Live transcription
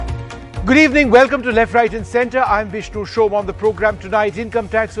Good evening. Welcome to Left, Right and Centre. I'm Vishnu Shom. On the programme tonight, income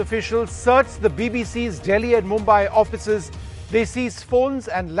tax officials search the BBC's Delhi and Mumbai offices. They seized phones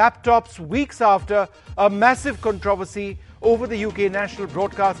and laptops weeks after a massive controversy over the UK national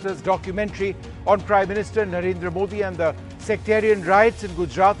broadcaster's documentary on Prime Minister Narendra Modi and the sectarian riots in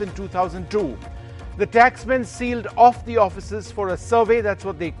Gujarat in 2002. The taxmen sealed off the offices for a survey, that's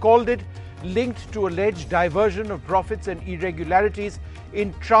what they called it, linked to alleged diversion of profits and irregularities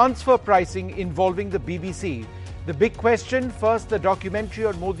in transfer pricing involving the BBC. The big question, first the documentary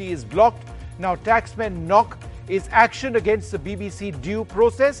on Modi is blocked, now taxmen knock. Is action against the BBC due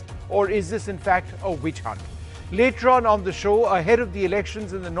process, or is this in fact a witch hunt? Later on the show, ahead of the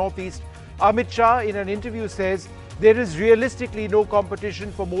elections in the Northeast, Amit Shah in an interview says there is realistically no competition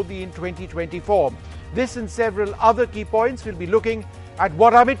for Modi in 2024. This and several other key points, we'll be looking at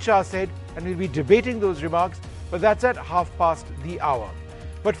what Amit Shah said and we'll be debating those remarks, but that's at 1:30.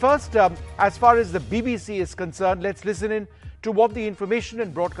 But first, as far as the BBC is concerned, let's listen in to what the Information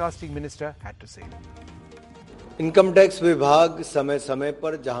and Broadcasting Minister had to say. Income tax विभाग समय समय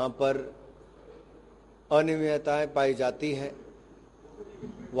पर जहां पर अनियमितताएं पाई जाती हैं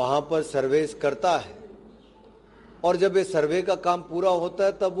वहां पर सर्वेस करता है और जब ये सर्वे का काम पूरा होता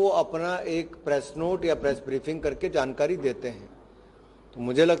है तब वो अपना एक प्रेस नोट या प्रेस ब्रीफिंग करके जानकारी देते हैं। तो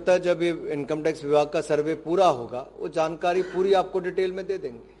मुझे लगता है जब ये इनकम टैक्स विभाग का सर्वे पूरा होगा वो जानकारी पूरी आपको डिटेल में दे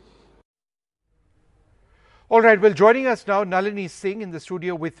देंगे। All right, well, joining us now, Nalini Singh in the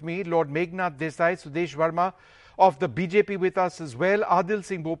studio with me, Lord Meghnath Desai, Sudesh Verma of the BJP with us as well, Adil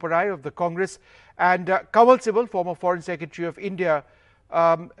Singh Boparai of the Congress, and Kanwal Sibal, former Foreign Secretary of India.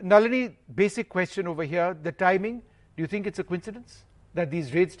 Nalini, basic question over here, the timing. Do you think it's a coincidence that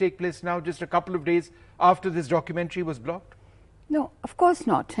these raids take place now just a couple of days after this documentary was blocked? No, of course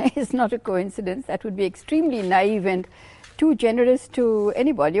not. It's not a coincidence. That would be extremely naive and too generous to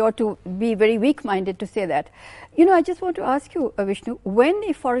anybody, or to be very weak-minded to say that. You know, I just want to ask you, Vishnu, when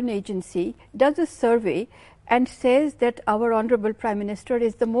a foreign agency does a survey and says that our Honourable Prime Minister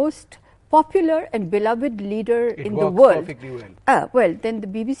is the most popular and beloved leader in the world, perfectly well. Well, then the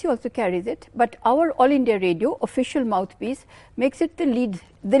BBC also carries it, but our All India Radio official mouthpiece makes it the lead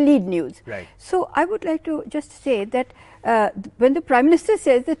news. Right. So I would like to just say that when the Prime Minister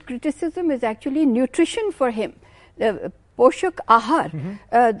says that criticism is actually nutrition for him, Poshak Ahar,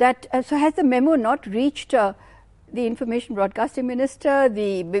 so has the memo not reached the Information Broadcasting Minister,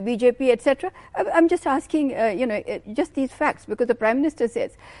 the BJP, etc.? I'm just asking, just these facts, because the Prime Minister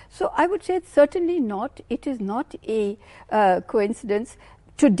says. So I would say it's certainly not, it is not a coincidence.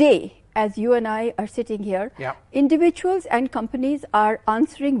 Today, as you and I are sitting here, individuals and companies are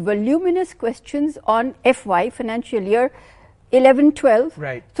answering voluminous questions on FY, financial year 11-12.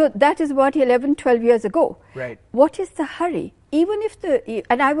 Right. So that is about 11-12 years ago. Right. What is the hurry? Even if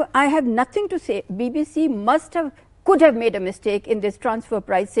and I have nothing to say, BBC could have made a mistake in this transfer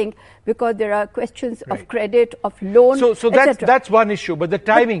pricing because there are questions of credit, of loan, So that's one issue, but the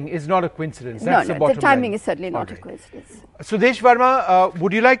timing is not a coincidence. That's the bottom the timing line. is certainly not a coincidence. Sudesh Verma,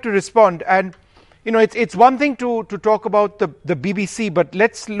 would you like to respond? And, you know, it's one thing to talk about the BBC, but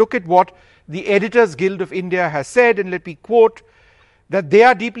let's look at what the Editors Guild of India has said, and let me quote, that they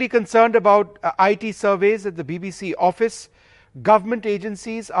are deeply concerned about IT surveys at the BBC office. Government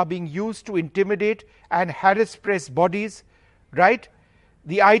agencies are being used to intimidate and harass press bodies, right?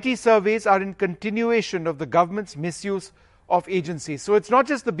 The IT surveys are in continuation of the government's misuse of agencies. So it's not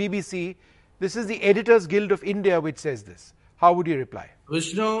just the BBC, this is the Editors Guild of India which says this. How would you reply?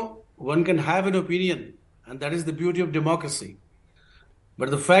 Vishnu, one can have an opinion, and that is the beauty of democracy. But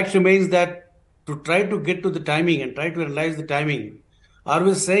the fact remains that to try to get to the timing and try to analyze the timing, are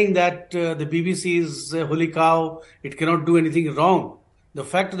we saying that the BBC is a holy cow, it cannot do anything wrong? The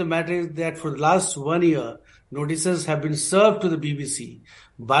fact of the matter is that for the last 1 year, notices have been served to the BBC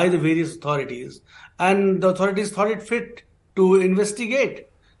by the various authorities, and the authorities thought it fit to investigate.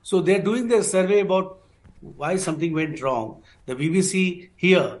 So they're doing their survey about why something went wrong. The BBC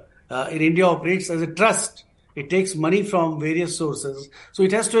here in India operates as a trust. It takes money from various sources. So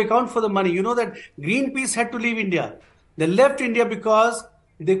it has to account for the money. You know that Greenpeace had to leave India. They left India because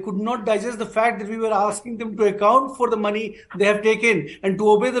they could not digest the fact that we were asking them to account for the money they have taken and to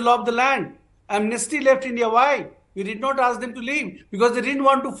obey the law of the land. Amnesty left India. Why? We did not ask them to leave because they didn't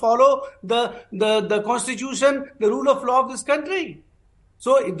want to follow the constitution, the rule of law of this country.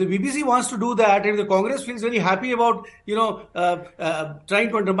 So if the BBC wants to do that, if the Congress feels very happy about, trying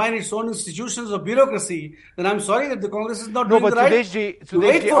to undermine its own institutions of bureaucracy, then I'm sorry that the Congress is not doing the right. Wait for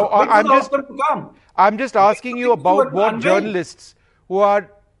the outcome to come. I'm just asking you about what journalists who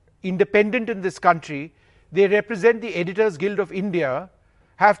are independent in this country, they represent the Editors Guild of India,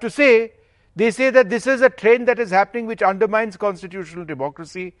 have to say, they say that this is a trend that is happening which undermines constitutional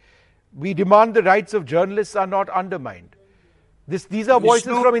democracy. We demand the rights of journalists are not undermined. These are voices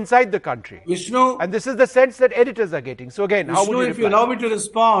Vishnu, from inside the country. Vishnu, and this is the sense that editors are getting. So again, how would you if you allow me to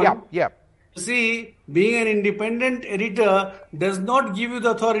respond, yeah. See, being an independent editor does not give you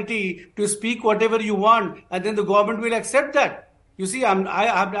the authority to speak whatever you want, and then the government will accept that. You see, I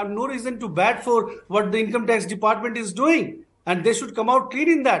have no reason to bat for what the income tax department is doing, and they should come out clean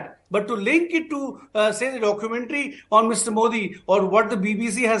in that. But to link it to, say, the documentary on Mr. Modi or what the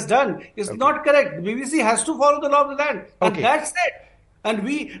BBC has done is not correct. The BBC has to follow the law of the land, and that's it. And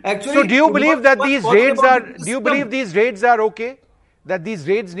we actually. So, do you believe that these raids are? Do you believe these raids are okay? That these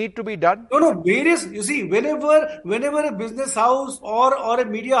raids need to be done? No. Various. You see, whenever a business house or a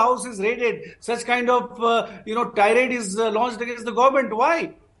media house is raided, such kind of tirade is launched against the government.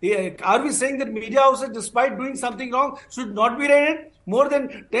 Why? Are we saying that media houses, despite doing something wrong, should not be raided? More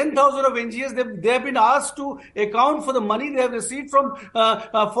than 10,000 of NGOs, they have been asked to account for the money they have received from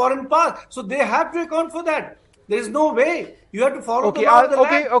foreign parts. So they have to account for that. There is no way. You have to follow the law of the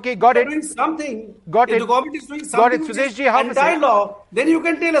land. Okay, got it. Doing something. Got it. If the government is doing something Got it. which Sudesh is ji, half a sec. anti-law, then you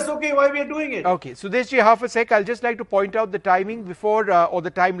can tell us, okay, why we are doing it. Okay, Sudesh ji, half a sec. I'll just like to point out the timing before, or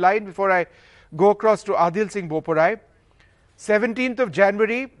the timeline before I go across to Adil Singh Boparai. 17th of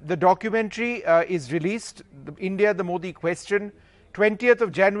January, the documentary is released, India, the Modi Question. 20th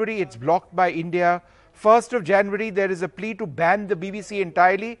of January, it's blocked by India. 1st of January, there is a plea to ban the BBC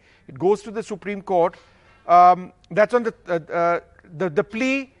entirely. It goes to the Supreme Court. That's on the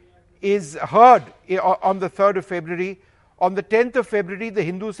plea is heard on the 3rd of February. On the 10th of February, the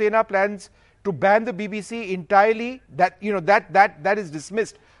Hindu Sena plans to ban the BBC entirely. That is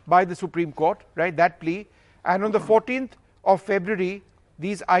dismissed by the Supreme Court, right? That plea. And on the 14th of February,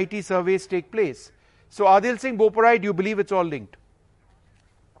 these IT surveys take place. So, Adil Singh Boparai, do you believe it's all linked?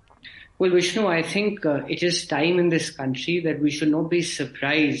 Well, Vishnu, I think it is time in this country that we should not be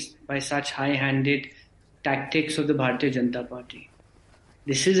surprised by such high-handed tactics of the Bharatiya Janata Party.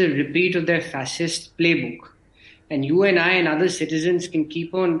 This is a repeat of their fascist playbook. And you and I and other citizens can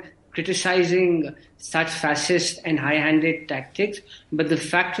keep on criticizing such fascist and high-handed tactics, but the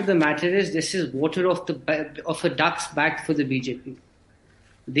fact of the matter is this is water off a duck's back for the BJP.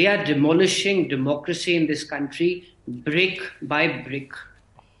 They are demolishing democracy in this country brick by brick.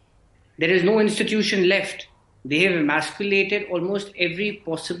 There is no institution left. They have emasculated almost every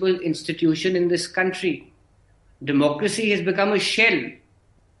possible institution in this country. Democracy has become a shell.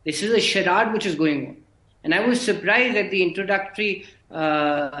 This is a charade which is going on. And I was surprised at the introductory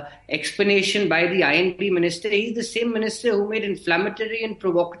explanation by the INB minister. He's the same minister who made inflammatory and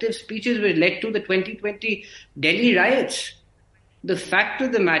provocative speeches which led to the 2020 Delhi riots. The fact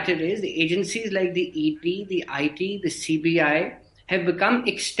of the matter is the agencies like the ED, the IT, the CBI have become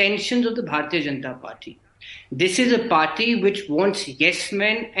extensions of the Bharatiya Janata Party. This is a party which wants yes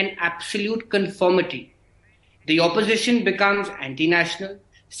men and absolute conformity. The opposition becomes anti-national.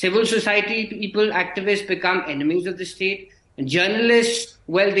 Civil society people, activists become enemies of the state. And journalists,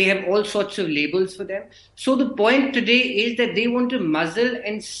 well, they have all sorts of labels for them. So the point today is that they want to muzzle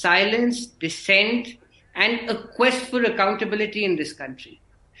and silence dissent and a quest for accountability in this country.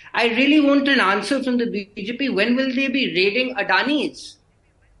 I really want an answer from the BJP. When will they be raiding Adani's?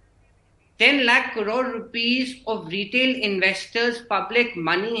 10 lakh crore rupees of retail investors' public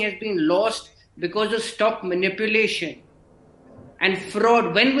money has been lost because of stock manipulation and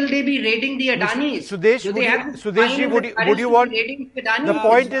fraud. When will they be raiding the Adani's? Sudesh, would you want? The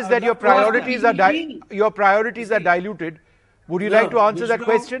point is that your priorities are diluted. Would you like to answer that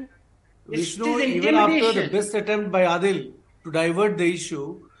question? Vishnu, even after the best attempt by Adil to divert the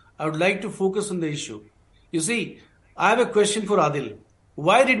issue, I would like to focus on the issue. You see, I have a question for Adil.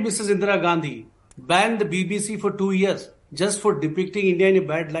 Why did Mrs. Indira Gandhi ban the BBC for 2 years just for depicting India in a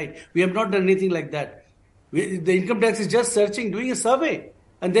bad light? We have not done anything like that. The income tax is just doing a survey,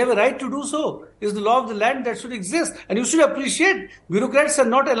 and they have a right to do so. It's the law of the land that should exist. And you should appreciate bureaucrats are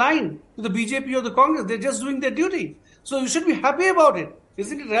not aligned to the BJP or the Congress. They're just doing their duty. So you should be happy about it.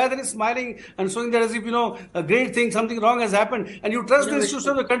 Isn't it, rather than smiling and showing that as if, a great thing, something wrong has happened, and you trust the institutions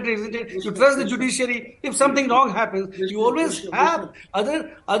of the country, isn't it? You trust the judiciary. If something wrong happens, you always have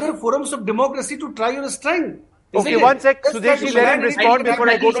other forums of democracy to try your strength. Okay, one sec. Sudesh, let him respond before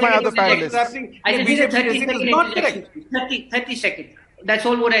I go to my other panelists. I need 30 seconds. That's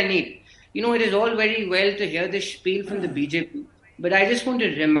all what I need. It is all very well to hear this spiel from the BJP, but I just want to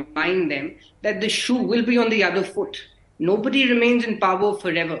remind them that the shoe will be on the other foot. Nobody remains in power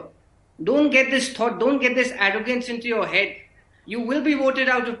forever. Don't get this thought, don't get this arrogance into your head. You will be voted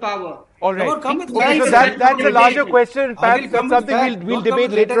out of power. All right. Come with Okay, so facts. that's a larger question. I Perhaps will that's come with something facts. we'll Don't come debate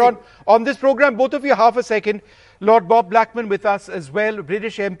with later rhetoric. on this program. Both of you, half a second. Lord Bob Blackman with us as well,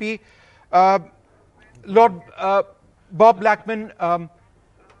 British MP. Lord Bob Blackman,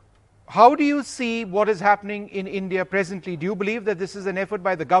 how do you see what is happening in India presently? Do you believe that this is an effort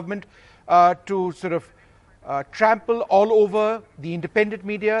by the government to sort of trample all over the independent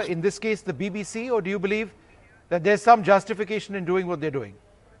media, in this case the BBC, or do you believe that there's some justification in doing what they're doing?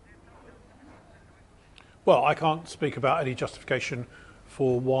 Well, I can't speak about any justification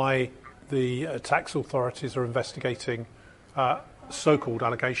for why the tax authorities are investigating so-called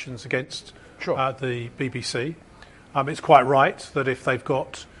allegations against the BBC. It's quite right that if they've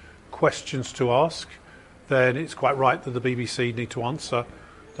got questions to ask, then it's quite right that the BBC need to answer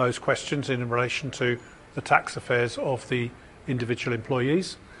those questions in relation to the tax affairs of the individual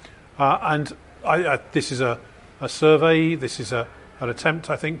employees. And this is a survey, this is an attempt,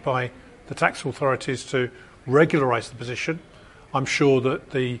 I think, by the tax authorities to regularise the position. I'm sure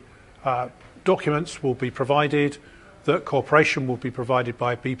that the documents will be provided, that cooperation will be provided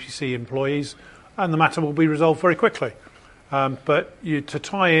by BBC employees, and the matter will be resolved very quickly. But to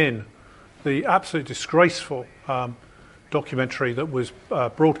tie in the absolutely disgraceful documentary that was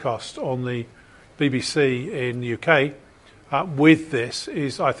broadcast on the BBC in the UK with this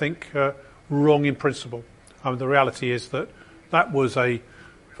is, I think, wrong in principle. The reality is that that was a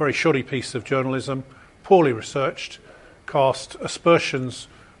very shoddy piece of journalism, poorly researched, cast aspersions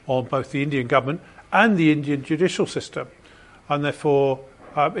on both the Indian government and the Indian judicial system, and therefore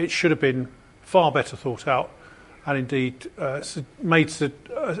it should have been far better thought out, and indeed made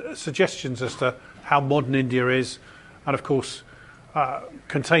suggestions as to how modern India is, and of course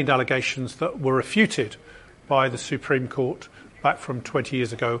contained allegations that were refuted by the Supreme Court back from 20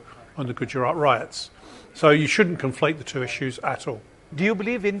 years ago on the Gujarat riots. So you shouldn't conflate the two issues at all. Do you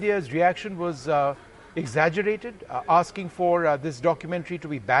believe India's reaction was exaggerated, asking for this documentary to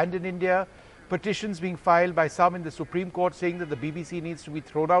be banned in India, petitions being filed by some in the Supreme Court saying that the BBC needs to be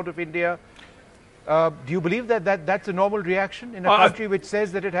thrown out of India? Do you believe that that's a normal reaction in a country which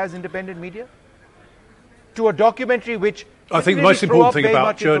says that it has independent media? To a documentary which I think the really most important thing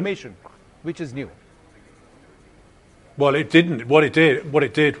about information, which is new. Well, it didn't. What it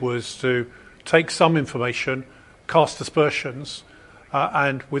did was to take some information, cast aspersions,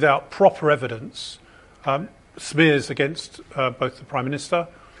 and without proper evidence, smears against both the Prime Minister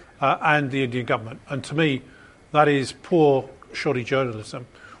and the Indian government. And to me, that is poor, shoddy journalism.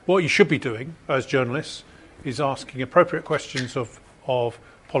 What you should be doing as journalists is asking appropriate questions of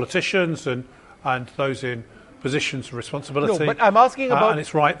politicians and those in positions of responsibility. No, but I'm asking about and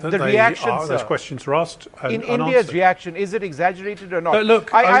it's right that the reactions, those questions are asked. In India's answered. reaction, is it exaggerated or not?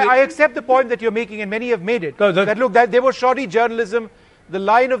 Look, I accept the point that you're making, and many have made it. That there was shoddy journalism, the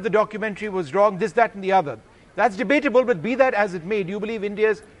line of the documentary was wrong, this, that, and the other. That's debatable, but be that as it may, do you believe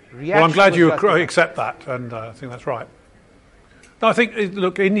India's reaction? Well, I'm glad you justified? accept that, and I think that's right. No, I think,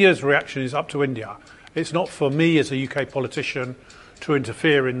 look, India's reaction is up to India. It's not for me as a UK politician to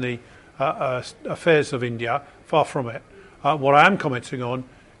interfere in the affairs of India, far from it. What I am commenting on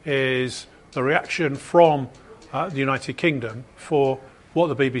is the reaction from the United Kingdom for what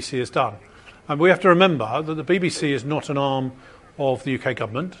the BBC has done. And we have to remember that the BBC is not an arm of the UK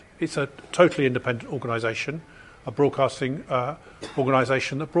government. It's a totally independent organisation, a broadcasting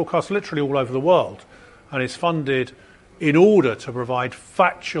organisation that broadcasts literally all over the world and is funded in order to provide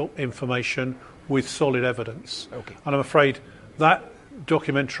factual information with solid evidence. Okay. And I'm afraid that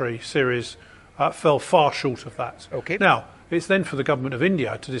documentary series fell far short of that. Okay. Now, it's then for the government of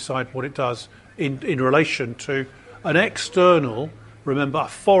India to decide what it does in relation to an external, remember, a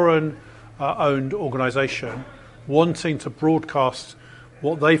foreign-owned organisation wanting to broadcast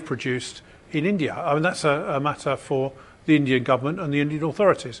what they've produced in India. I mean, that's a matter for the Indian government and the Indian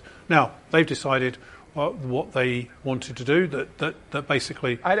authorities. Now, they've decided what they wanted to do, that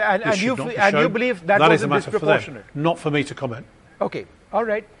basically this should not be shown. And you believe that is a wasn't matter disproportionate? for them, not for me to comment. Okay, all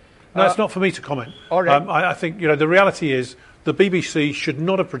right. No, it's not for me to comment. All right. I think the reality is the BBC should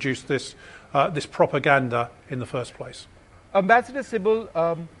not have produced this propaganda in the first place. Ambassador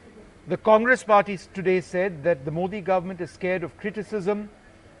Sibal, the Congress party today said that the Modi government is scared of criticism.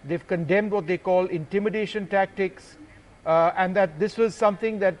 They've condemned what they call intimidation tactics, and that this was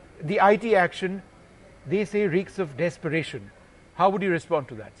something that the IT action, they say, reeks of desperation. How would you respond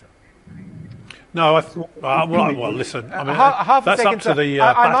to that, sir? No, well, listen. I mean, half that's a second, up to the sir.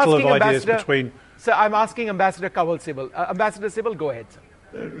 I'm battle of asking ideas Ambassador, between. Sir, I'm asking Ambassador Kanwal Sibal. Ambassador Sibal, go ahead, sir.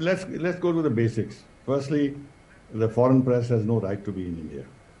 Let's go to the basics. Firstly, the foreign press has no right to be in India.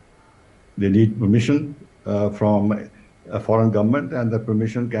 They need permission from a foreign government, and the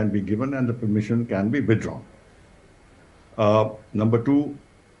permission can be given and the permission can be withdrawn. Number two,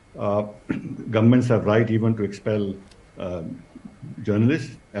 governments have right even to expel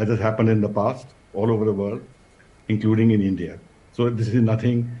journalists, as has happened in the past all over the world, including in India. So this is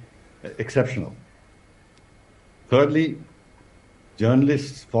nothing exceptional. Thirdly,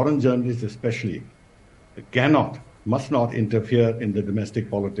 journalists, foreign journalists especially, must not interfere in the domestic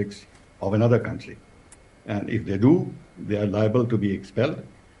politics of another country. And if they do, they are liable to be expelled.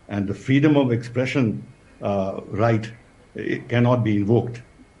 And the freedom of expression right, it cannot be invoked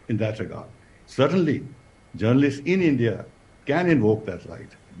in that regard. Certainly, journalists in India can invoke that right.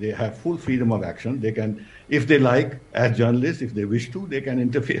 They have full freedom of action. They can, if they like, as journalists, if they wish to, they can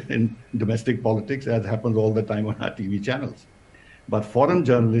interfere in domestic politics, as happens all the time on our TV channels. But foreign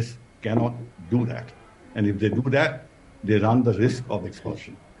journalists cannot do that. And if they do that, they run the risk of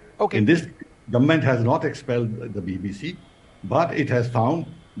expulsion. Okay. In this, government has not expelled the BBC, but it has found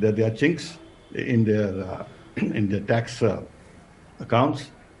that there are chinks in their tax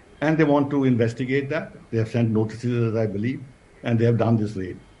accounts, and they want to investigate that. They have sent notices, I believe, and they have done this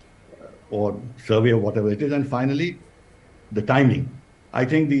raid or survey or whatever it is. And finally, the timing. I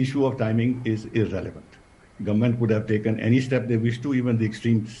think the issue of timing is irrelevant. Government would have taken any step they wish to, even the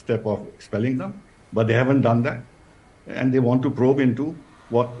extreme step of expelling them, but they haven't done that. And they want to probe into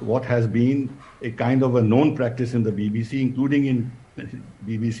what has been a kind of a known practice in the BBC, including in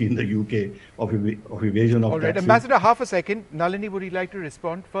BBC in the UK, of evasion of taxes. All right, Ambassador, half a second. Nalini, would you like to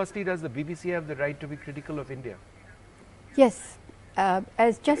respond? Firstly, does the BBC have the right to be critical of India? Yes,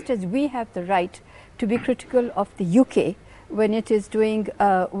 just as we have the right to be critical of the UK when it is doing,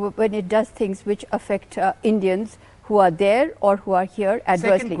 when it does things which affect Indians who are there or who are here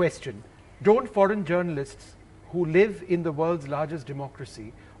adversely. Second question, don't foreign journalists who live in the world's largest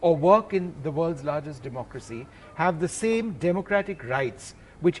democracy or work in the world's largest democracy have the same democratic rights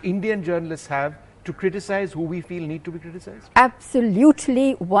which Indian journalists have to criticize who we feel need to be criticized?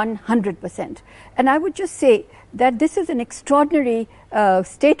 Absolutely, 100%. And I would just say that this is an extraordinary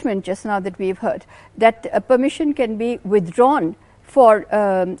statement just now that we've heard, that permission can be withdrawn for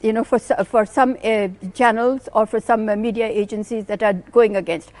for some channels or for some media agencies that are going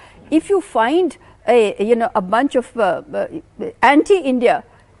against. If you find a bunch of anti-India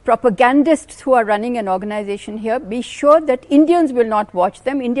propagandists who are running an organization here, be sure that Indians will not watch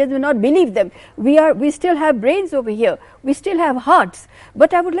them, Indians will not believe them. We still have brains over here, we still have hearts.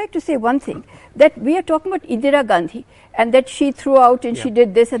 But I would like to say one thing, that we are talking about Indira Gandhi, and that she threw out and she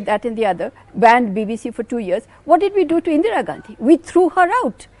did this and that and the other, banned BBC for 2 years. What did we do to Indira Gandhi? We threw her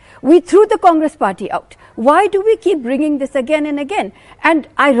out. We threw the Congress party out. Why do we keep bringing this again and again? And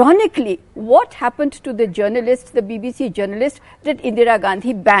ironically, what happened to the journalist, the BBC journalist that Indira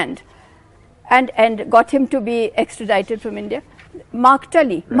Gandhi banned and got him to be extradited from India? Mark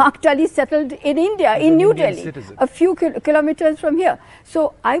Tully. Right. Mark Tully settled in India, in New Delhi, citizen, a few kilometers from here.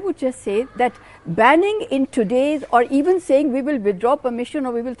 So I would just say that banning in today's, or even saying we will withdraw permission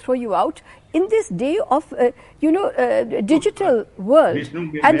or we will throw you out, in this day of digital world,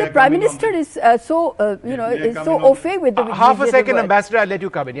 and the Prime Minister is so au fait with the half a second, world. Ambassador, I'll let you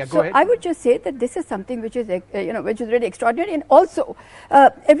come in. Yeah, go ahead. I would just say that this is something which is which is really extraordinary, and also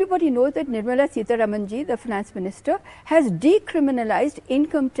everybody knows that Nirmala Sitharamanji, the Finance Minister, has decriminalized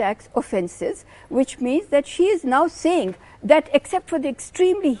income tax offences, which means that she is now saying that except for the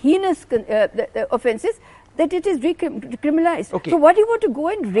extremely heinous offences, that it is decriminalized. Okay. So what do you want to go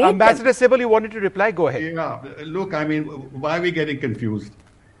and raid Ambassador Sibal, you wanted to reply? Go ahead. Yeah, look, I mean, why are we getting confused?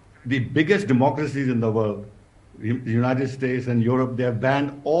 The biggest democracies in the world, the United States and Europe, they have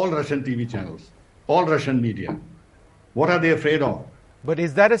banned all Russian TV channels, all Russian media. What are they afraid of? But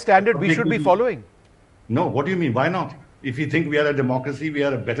is that a standard we should be following? No, what do you mean? Why not? If you think we are a democracy, we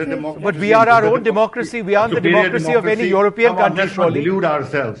are a better democracy. But we are our own democracy. We aren't the democracy of any European country, surely.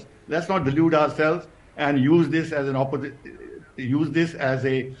 Let's not delude ourselves and use this as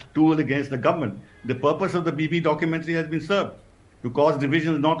a tool against the government. The purpose of the BB documentary has been served, to cause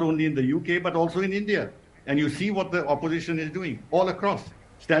divisions not only in the UK but also in India. And you see what the opposition is doing all across,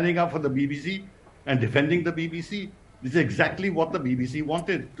 standing up for the BBC and defending the BBC. This is exactly what the BBC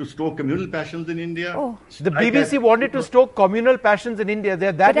wanted, to stoke communal passions in India. Oh. The BBC wanted to stoke communal passions in India.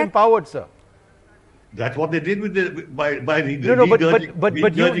 They're that empowered, sir. That's what they did with by but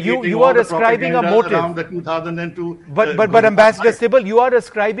you are ascribing a motive around the 2002. But Ambassador Sibal, you are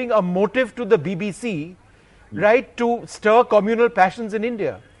ascribing a motive to the BBC, right, to stir communal passions in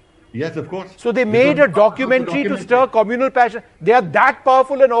India. Yes, of course. So they made a documentary to stir communal passion. They are that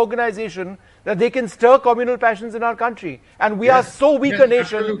powerful an organization that they can stir communal passions in our country, and we are so weak a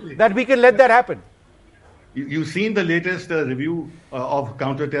nation that we can let that happen. You've seen the latest review of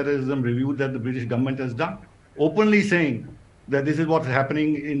counter-terrorism review that the British government has done, openly saying that this is what's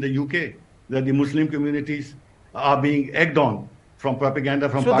happening in the UK, that the Muslim communities are being egged on from propaganda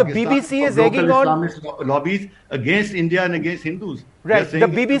from Pakistan. So the BBC is egging on Islamist lobbies against India and against Hindus. Right. The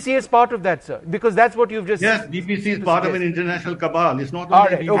BBC is part of that, sir, because that's what you've just said. Yes, BBC is part of an international cabal. It's not all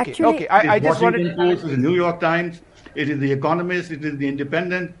right. Okay. Actually, okay. I just wanted. Post, the New York Times. It is the Economist. It is the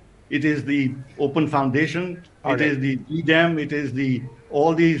Independent. It is the Open Foundation. It is the EDEM. It is the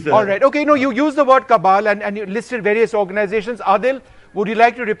all these. All right. Okay. No, you use the word cabal and you listed various organizations. Adil, would you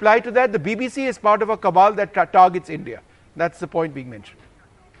like to reply to that? The BBC is part of a cabal that targets India. That's the point being mentioned.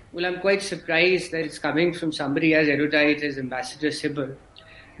 Well, I'm quite surprised that it's coming from somebody as erudite as Ambassador Sibal.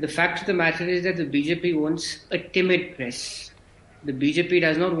 The fact of the matter is that the BJP wants a timid press. The BJP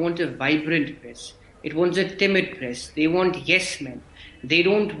does not want a vibrant press. It wants a timid press. They want yes men. They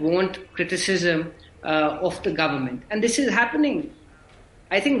don't want criticism of the government. And this is happening.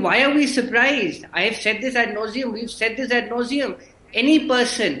 I think, why are we surprised? I have said this ad nauseum. We've said this ad nauseum. Any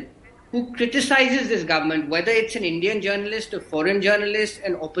person who criticizes this government, whether it's an Indian journalist, a foreign journalist,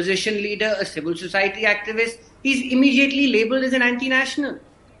 an opposition leader, a civil society activist, he's immediately labeled as an anti-national.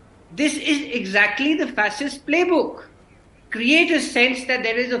 This is exactly the fascist playbook. Create a sense that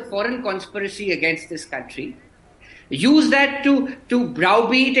there is a foreign conspiracy against this country. Use that to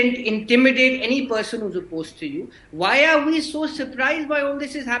browbeat and intimidate any person who's opposed to you. Why are we so surprised by all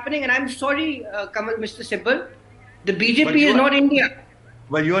this is happening? And I'm sorry, Kamal, Mr. Sibal, the BJP is not India.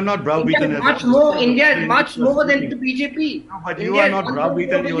 Well, you are not browbeaten. India is much more than the BJP. No, but you are not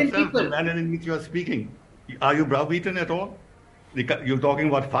browbeaten yourself, the manner in which you are speaking. Are you browbeaten at all? You're talking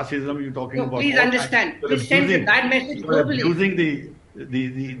about fascism, you're talking about... Please understand, please send a bad message globally. You're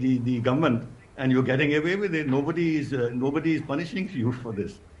abusing the government and you're getting away with it. Nobody is punishing you for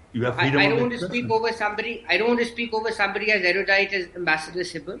this. You have freedom I don't want to speak over somebody. I don't want to speak over somebody as erudite as Ambassador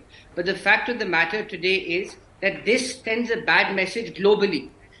Sibal. But the fact of the matter today is that this sends a bad message globally.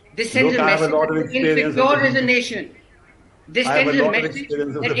 This sends a message that we're insecure as a nation. This sends a message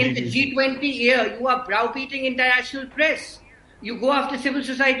that in the G20 year, you are browbeating international press. You go after civil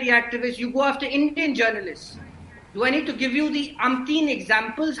society activists. You go after Indian journalists. Do I need to give you the umpteen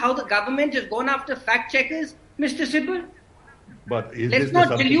examples how the government has gone after fact checkers, Mr. Sibal? But let's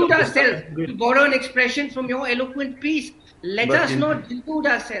not delude ourselves. To borrow an expression from your eloquent piece, let us not delude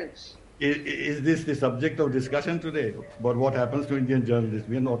ourselves. Is this the subject of discussion today? About what happens to Indian journalists?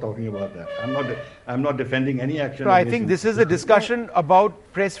 We are not talking about that. I'm not defending any action. No, I think this is a discussion about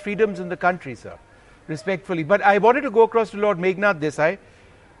press freedoms in the country, sir. Respectfully. But I wanted to go across to Lord Meghnad Desai.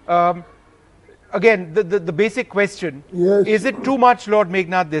 Again, the basic question, is it too much, Lord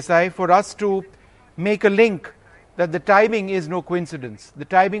Meghnad Desai, for us to make a link that the timing is no coincidence? The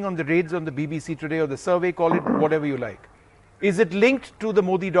timing on the raids on the BBC today, or the survey, call it whatever you like. Is it linked to the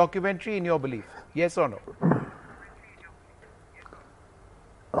Modi documentary in your belief? Yes or no?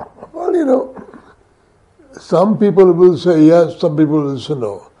 Well, some people will say yes, some people will say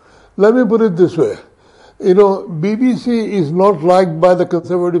no. Let me put it this way. BBC is not liked by the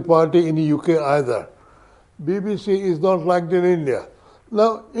Conservative Party in the UK either. BBC is not liked in India.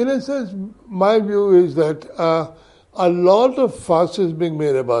 Now, in a sense, my view is that a lot of fuss is being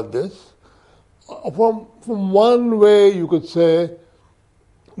made about this. From one way, you could say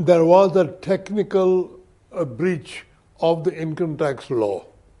there was a technical breach of the income tax law.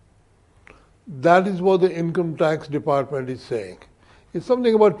 That is what the income tax department is saying. It's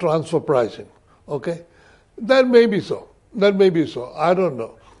something about transfer pricing. Okay? That may be so. I don't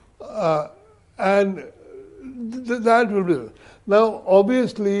know. And that will be... Now,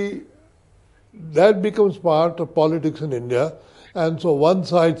 obviously, that becomes part of politics in India. And so one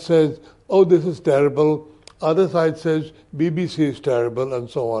side says, oh, this is terrible. Other side says, BBC is terrible, and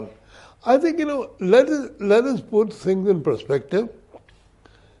so on. I think, let us put things in perspective.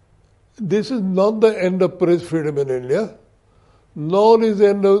 This is not the end of press freedom in India, nor is the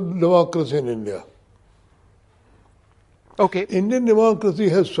end of democracy in India. Okay. Indian democracy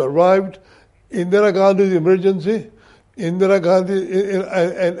has survived Indira Gandhi's emergency, Indira Gandhi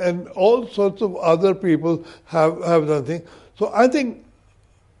and all sorts of other people have done things. So I think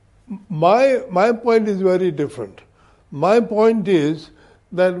my point is very different. My point is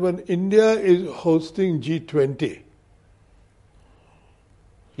that when India is hosting G20,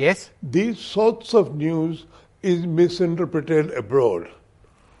 yes, these sorts of news is misinterpreted abroad.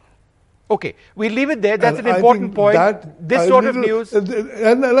 Okay, we'll leave it there. That's an important point. This sort of news...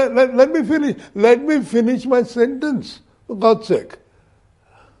 And let me finish my sentence, for God's sake.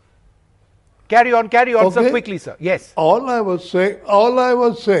 Carry on, okay? Sir, quickly, sir. Yes. All I was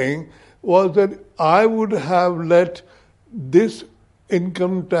saying was that I would have let this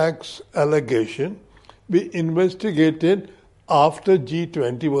income tax allegation be investigated after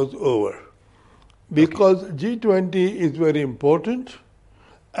G20 was over. Because G20 is very important,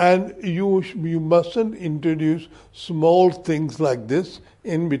 and you mustn't introduce small things like this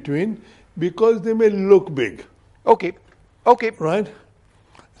in between, because they may look big. Okay. Right?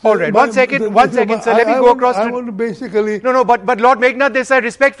 All right. One second, sir. Let me go across. I want to basically... No, but Lord Meghnad Desai,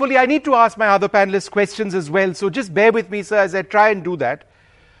 respectfully, I need to ask my other panelists questions as well. So just bear with me, sir, as I try and do that.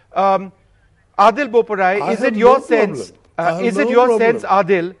 Adil Boparai, is it your sense,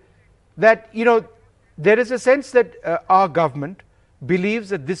 Adil, that, there is a sense that our government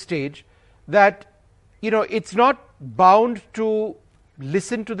believes at this stage that, it's not bound to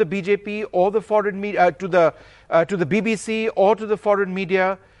listen to the BJP or the foreign media, to the BBC or to the foreign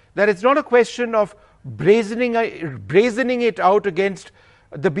media, that it's not a question of brazening it out against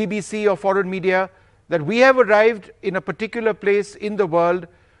the BBC or foreign media, that we have arrived in a particular place in the world,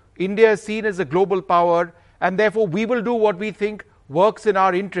 India is seen as a global power, and therefore we will do what we think works in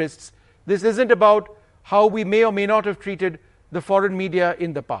our interests. This isn't about how we may or may not have treated the foreign media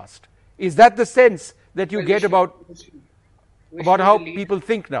in the past. Is that the sense that you get about how people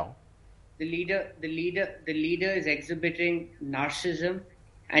think now? The leader is exhibiting narcissism,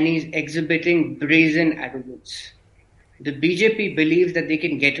 and he's exhibiting brazen arrogance. The BJP believes that they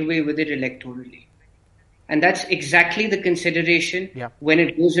can get away with it electorally. And that's exactly the consideration when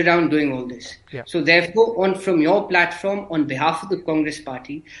it goes around doing all this. Yeah. So therefore, from your platform, on behalf of the Congress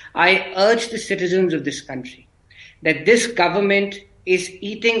Party, I urge the citizens of this country that this government is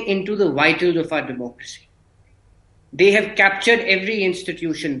eating into the vitals of our democracy. They have captured every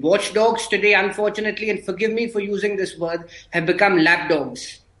institution. Watchdogs today, unfortunately, and forgive me for using this word, have become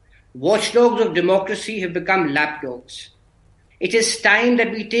lapdogs. Watchdogs of democracy have become lapdogs. It is time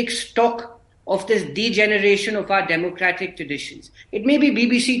that we take stock of this degeneration of our democratic traditions. It may be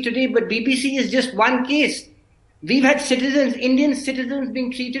BBC today, but BBC is just one case. We've had Indian citizens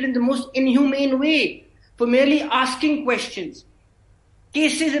being treated in the most inhumane way for merely asking questions.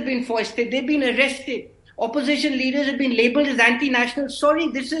 Cases have been foisted, they've been arrested. Opposition leaders have been labeled as anti-national. Sorry,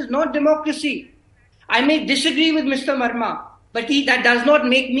 this is not democracy. I may disagree with Mr. Verma, but that does not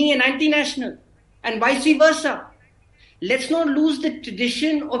make me an anti-national, and vice versa. Let's not lose the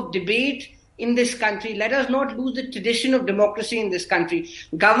tradition of debate in this country. Let us not lose the tradition of democracy in this country.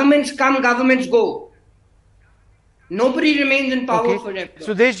 Governments come, governments go. Nobody remains in power forever.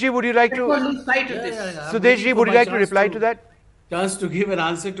 Sudeshji, would you like to? Lose sight of this. Sudeshji, would you like to reply to that? Chance to give an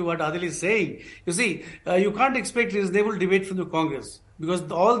answer to what Adil is saying. You see, you can't expect reasonable debate from the Congress, because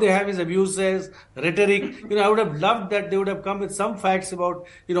all they have is abuses, rhetoric. I would have loved that they would have come with some facts about,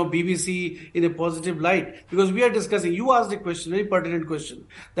 BBC in a positive light, because we are discussing. You asked a question, very pertinent question,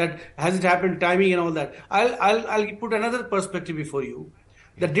 that has it happened, timing and all that. I'll put another perspective before you.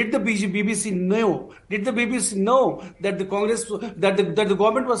 That did the BBC know? Did the BBC know that the Congress, that the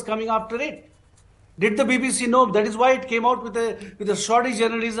government was coming after it? Did the BBC know? That is why it came out with a shoddy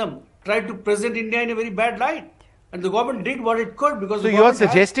journalism, tried to present India in a very bad light. And the government did what it could, because... So you are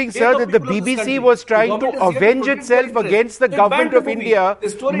suggesting, sir, that the BBC was trying to avenge itself against the government of India,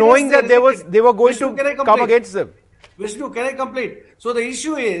 knowing that they were going to come against them? Vishnu, can I complete? So the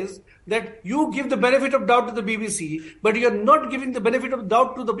issue is that you give the benefit of doubt to the BBC, but you are not giving the benefit of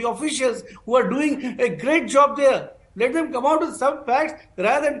doubt to the officials who are doing a great job there. Let them come out with some facts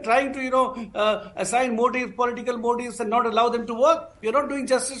rather than trying to, assign motives, political motives, and not allow them to work. You're not doing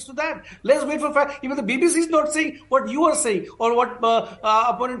justice to that. Let's wait for facts. Even the BBC is not saying what you are saying or what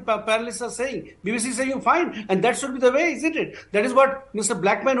opponent panelists are saying. BBC is saying fine, and that should be the way, isn't it? That is what Mr.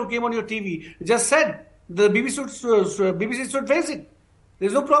 Blackman, who came on your TV, just said. The BBC should face it.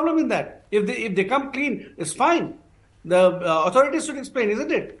 There's no problem in that. If they come clean, it's fine. The authorities should explain,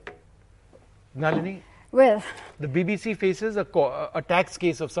 isn't it? Nalini? Well, the BBC faces a tax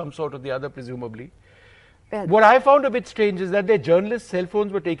case of some sort or the other, presumably. Well, what I found a bit strange is that their journalists' cell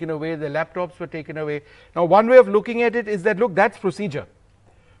phones were taken away, their laptops were taken away. Now, one way of looking at it is that, look, that's procedure.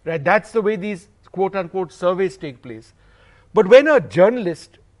 Right? That's the way these quote-unquote surveys take place. But when a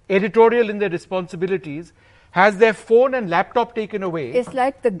journalist, editorial in their responsibilities, has their phone and laptop taken away... It's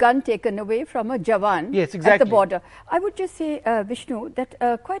like the gun taken away from a Jawan at the border. I would just say, Vishnu,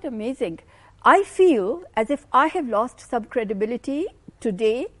 that quite amazing. I feel as if I have lost some credibility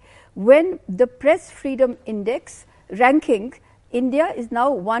today when the Press Freedom Index ranking, India is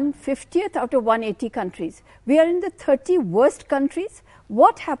now 150th out of 180 countries. We are in the 30 worst countries.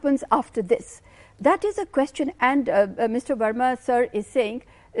 What happens after this? That is a question, and Mr. Verma, sir, is saying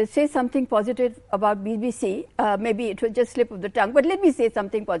say something positive about BBC. Maybe it was just slip of the tongue, but let me say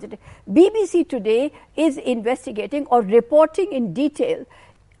something positive. BBC today is investigating or reporting in detail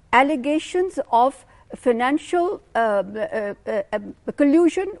allegations of financial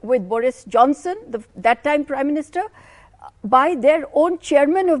collusion with Boris Johnson, that time Prime Minister, by their own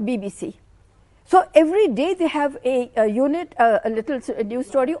chairman of BBC. So every day they have a unit, a little news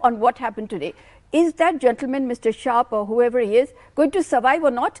story on what happened today. Is that gentleman, Mr. Sharp or whoever he is, going to survive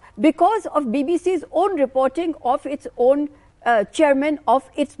or not because of BBC's own reporting of its own chairman of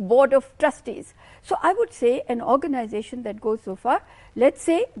its board of trustees? So I would say an organization that goes so far, let's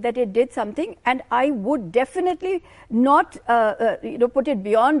say that it did something, and I would definitely not put it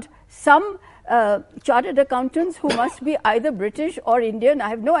beyond some chartered accountants who must be either British or Indian, I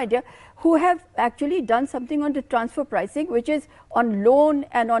have no idea, who have actually done something on the transfer pricing, which is on loan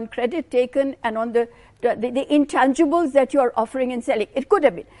and on credit taken and on the intangibles that you are offering and selling. It could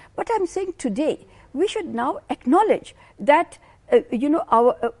have been. But I'm saying today, we should now acknowledge that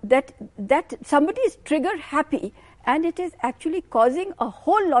that somebody is trigger happy and it is actually causing a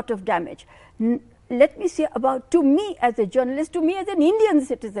whole lot of damage. Let me say to me as a journalist, to me as an Indian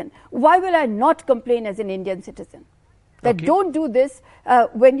citizen, why will I not complain as an Indian citizen? That don't do this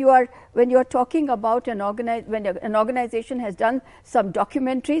when you are talking about when an organization has done some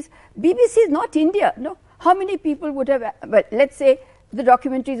documentaries. BBC is not India, no. How many people would have? Well, let's say the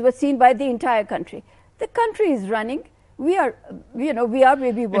documentaries were seen by the entire country. The country is running. We are where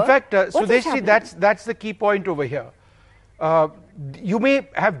we were. In fact, Sudeshji, that's the key point over here. You may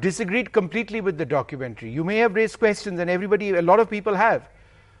have disagreed completely with the documentary. You may have raised questions, and a lot of people have.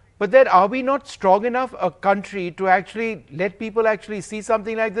 But then, are we not strong enough a country to actually let people actually see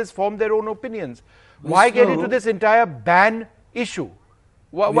something like this, form their own opinions? Why get into this entire ban issue?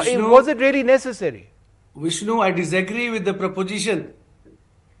 Was it really necessary? Vishnu, I disagree with the proposition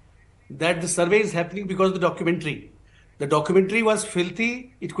that the survey is happening because of the documentary. The documentary was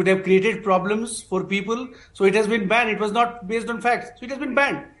filthy. It could have created problems for people. So it has been banned. It was not based on facts. So it has been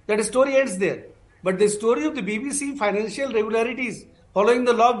banned. That story ends there. But the story of the BBC financial irregularities following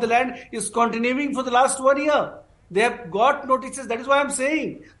the law of the land is continuing for the last 1 year. They have got notices. That is why I'm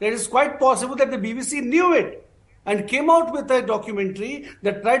saying that it is quite possible that the BBC knew it and came out with a documentary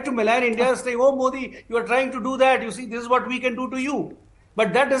that tried to malign India, saying, oh Modi, you are trying to do that. You see, this is what we can do to you.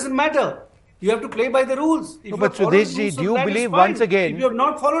 But that doesn't matter. You have to play by the rules. No, but Sudeshji, do you believe once again if you have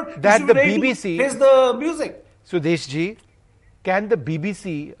not followed, that the BBC plays the music? Sudeshji, can the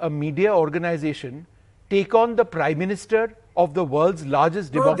BBC, a media organization, take on the Prime Minister of the world's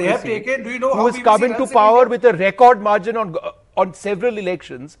largest democracy, they have taken, do you know who how has BBC come into power with a record margin on several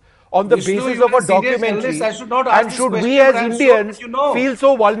elections on the Vishnu, basis of a documentary? And should we as Indians feel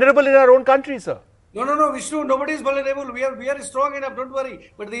so vulnerable in our own country, sir? No, Vishnu, nobody is vulnerable. We are strong enough, don't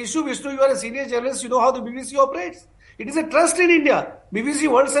worry. But the issue, Vishnu, you are a senior journalist, you know how the BBC operates. It is a trust in India. BBC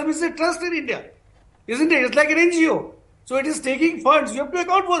World Service is a trust in India. Isn't it? It's like an NGO. So it is taking funds. You have to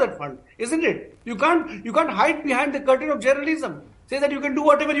account for that fund, isn't it? You can't hide behind the curtain of journalism. Say that you can do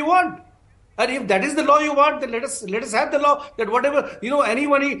whatever you want. And if that is the law you want, then let us have the law that whatever,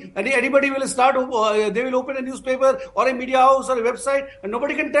 anybody will start, they will open a newspaper or a media house or a website and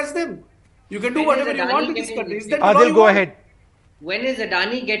nobody can touch them. You can do whatever you want in this country. Is that the law you go want? Ahead. When is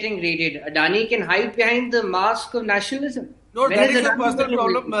Adani getting raided? Adani can hide behind the mask of nationalism. No, that is your personal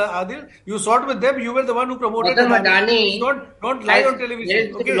problem, Adil. You sought with them. You were the one who promoted Adani. Don't lie on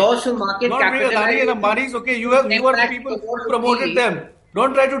television. Okay. Laws to market don't bring Adani and Ambanis. Okay, you are the people who promoted them.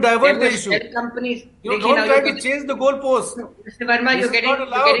 Don't try to divert the issue. Don't try to change the goalposts. Mr. Verma, you're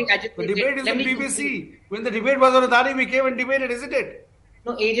getting agitated. The debate is on BBC. When the debate was on Adani, we came and debated, isn't it?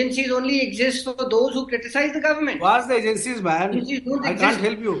 No, agencies only exist for those who criticize the government. What's the agencies, man? Agencies don't I exist. can't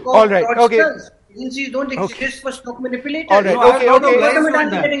help you. All right, okay. Agencies don't exist for stock manipulators. All right, Gautam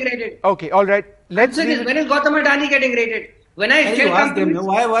Adani getting raided. Okay, all right. When is Gautam Adani getting raided? When I share companies,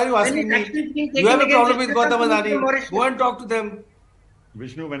 why are you asking me? You have a problem with Gautam Adani. Go and talk to them.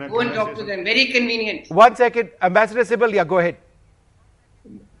 Vishnu, when I go and talk to them. Very convenient. 1 second. Ambassador Sibal, go ahead.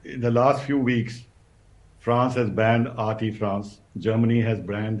 In the last few weeks, France has banned RT France. Germany has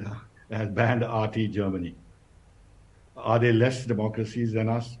banned RT Germany. Are they less democracies than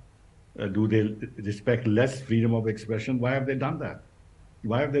us? Do they respect less freedom of expression? Why have they done that?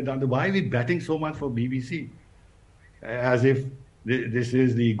 Why are we betting so much for BBC? As if this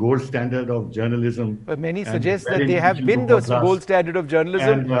is the gold standard of journalism. But many suggest that they have been the gold standard of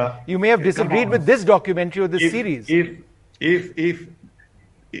journalism. And, you may have disagreed with this documentary or this series. If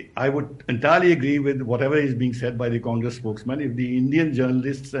I would entirely agree with whatever is being said by the Congress spokesman. If the Indian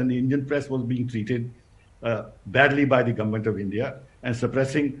journalists and the Indian press was being treated badly by the government of India and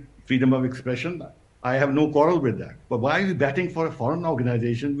suppressing freedom of expression, I have no quarrel with that. But why are we batting for a foreign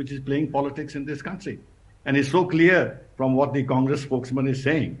organization which is playing politics in this country? And it's so clear from what the Congress spokesman is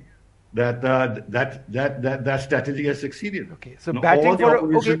saying that that strategy has succeeded. Okay, so batting for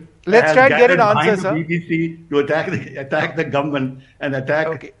okay, let's try and get an answer, sir. BBC to attack the government and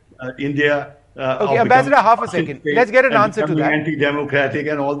attack India. Okay, Ambassador, half a second. Let's get an answer to that. Anti-democratic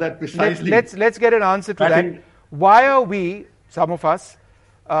and all that precisely. Let's get an answer to that. Why are we, some of us,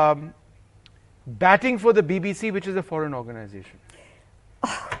 batting for the BBC, which is a foreign organization?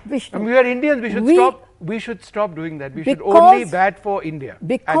 And we are Indians. We should stop doing that. We should only bat for India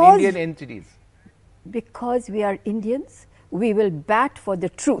and Indian entities. Because we are Indians, we will bat for the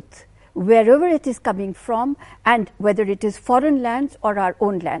truth, wherever it is coming from, and whether it is foreign lands or our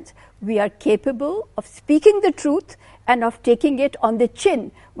own lands. We are capable of speaking the truth and of taking it on the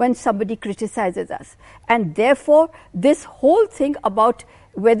chin when somebody criticizes us. And therefore, this whole thing about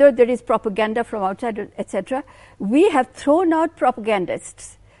whether there is propaganda from outside, etc., we have thrown out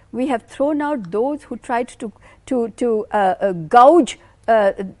propagandists. We have thrown out those who tried to gouge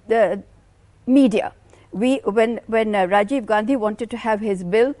the media. When Rajiv Gandhi wanted to have his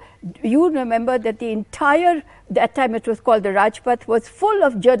bill, you remember that that time it was called the Rajpath, was full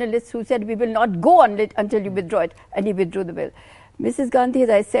of journalists who said, we will not go on it until you withdraw it, and he withdrew the bill. Mrs. Gandhi, as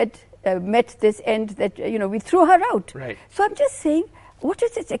I said, met this end that, we threw her out. Right. So I'm just saying, what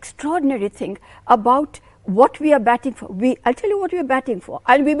is this extraordinary thing about what we are batting for? I'll tell you what we are batting for,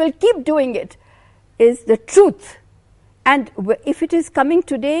 and we will keep doing it, is the truth. And if it is coming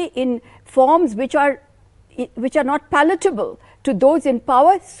today in forms which are not palatable to those in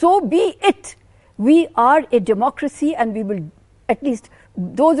power, so be it. We are a democracy, and we will, at least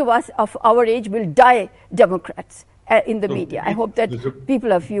those of us of our age, will die Democrats in the media. I hope that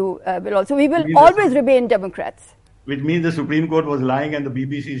people of you will also. We will always remain Democrats. Which means the Supreme Court was lying and the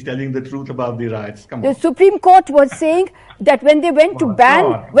BBC is telling the truth about the riots. Come on. The Supreme Court was saying that when they went to ban,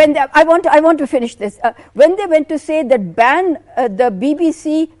 I want to finish this. When they went to say that ban the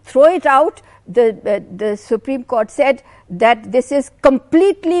BBC, throw it out, the Supreme Court said that this is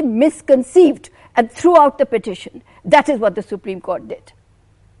completely misconceived and threw out the petition. That is what the Supreme Court did.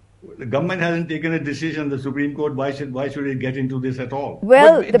 The government hasn't taken a decision. The Supreme Court, why should it get into this at all?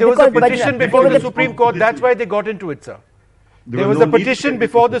 Well, there was a petition before the Supreme Court. That's why they got into it, sir. There was a petition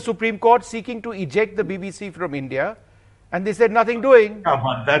before the Supreme Court seeking to eject the BBC from India, and they said nothing doing. Yeah,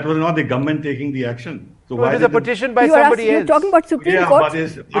 but that was not the government taking the action. So why is a petition by somebody else? You're talking about Supreme Court?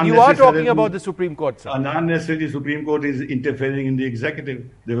 But you are talking about the Supreme Court, sir. Not necessarily the Supreme Court is interfering in the executive.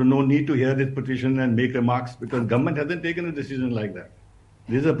 There was no need to hear this petition and make remarks because government hasn't taken a decision like that.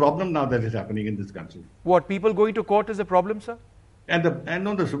 This is a problem now that is happening in this country. What, people going to court is a problem, sir? And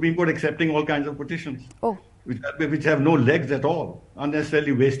the Supreme Court accepting all kinds of petitions, which have no legs at all,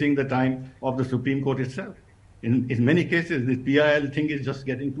 unnecessarily wasting the time of the Supreme Court itself. In many cases, this PIL thing is just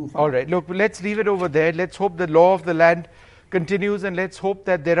getting too far. All right, look, let's leave it over there. Let's hope the law of the land continues, and let's hope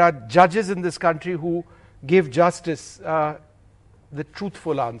that there are judges in this country who give justice, the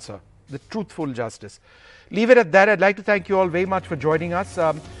truthful answer, the truthful justice. Leave it at that. I'd like to thank you all very much for joining us.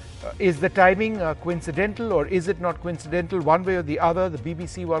 Is the timing coincidental or is it not coincidental? One way or the other, the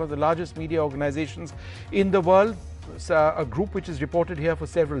BBC, one of the largest media organizations in the world, a group which is reported here for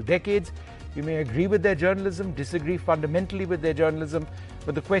several decades. You may agree with their journalism, disagree fundamentally with their journalism,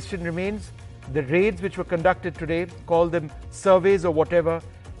 but the question remains, the raids which were conducted today, call them surveys or whatever,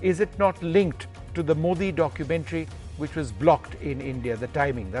 is it not linked to the Modi documentary which was blocked in India? The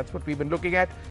timing, that's what we've been looking at.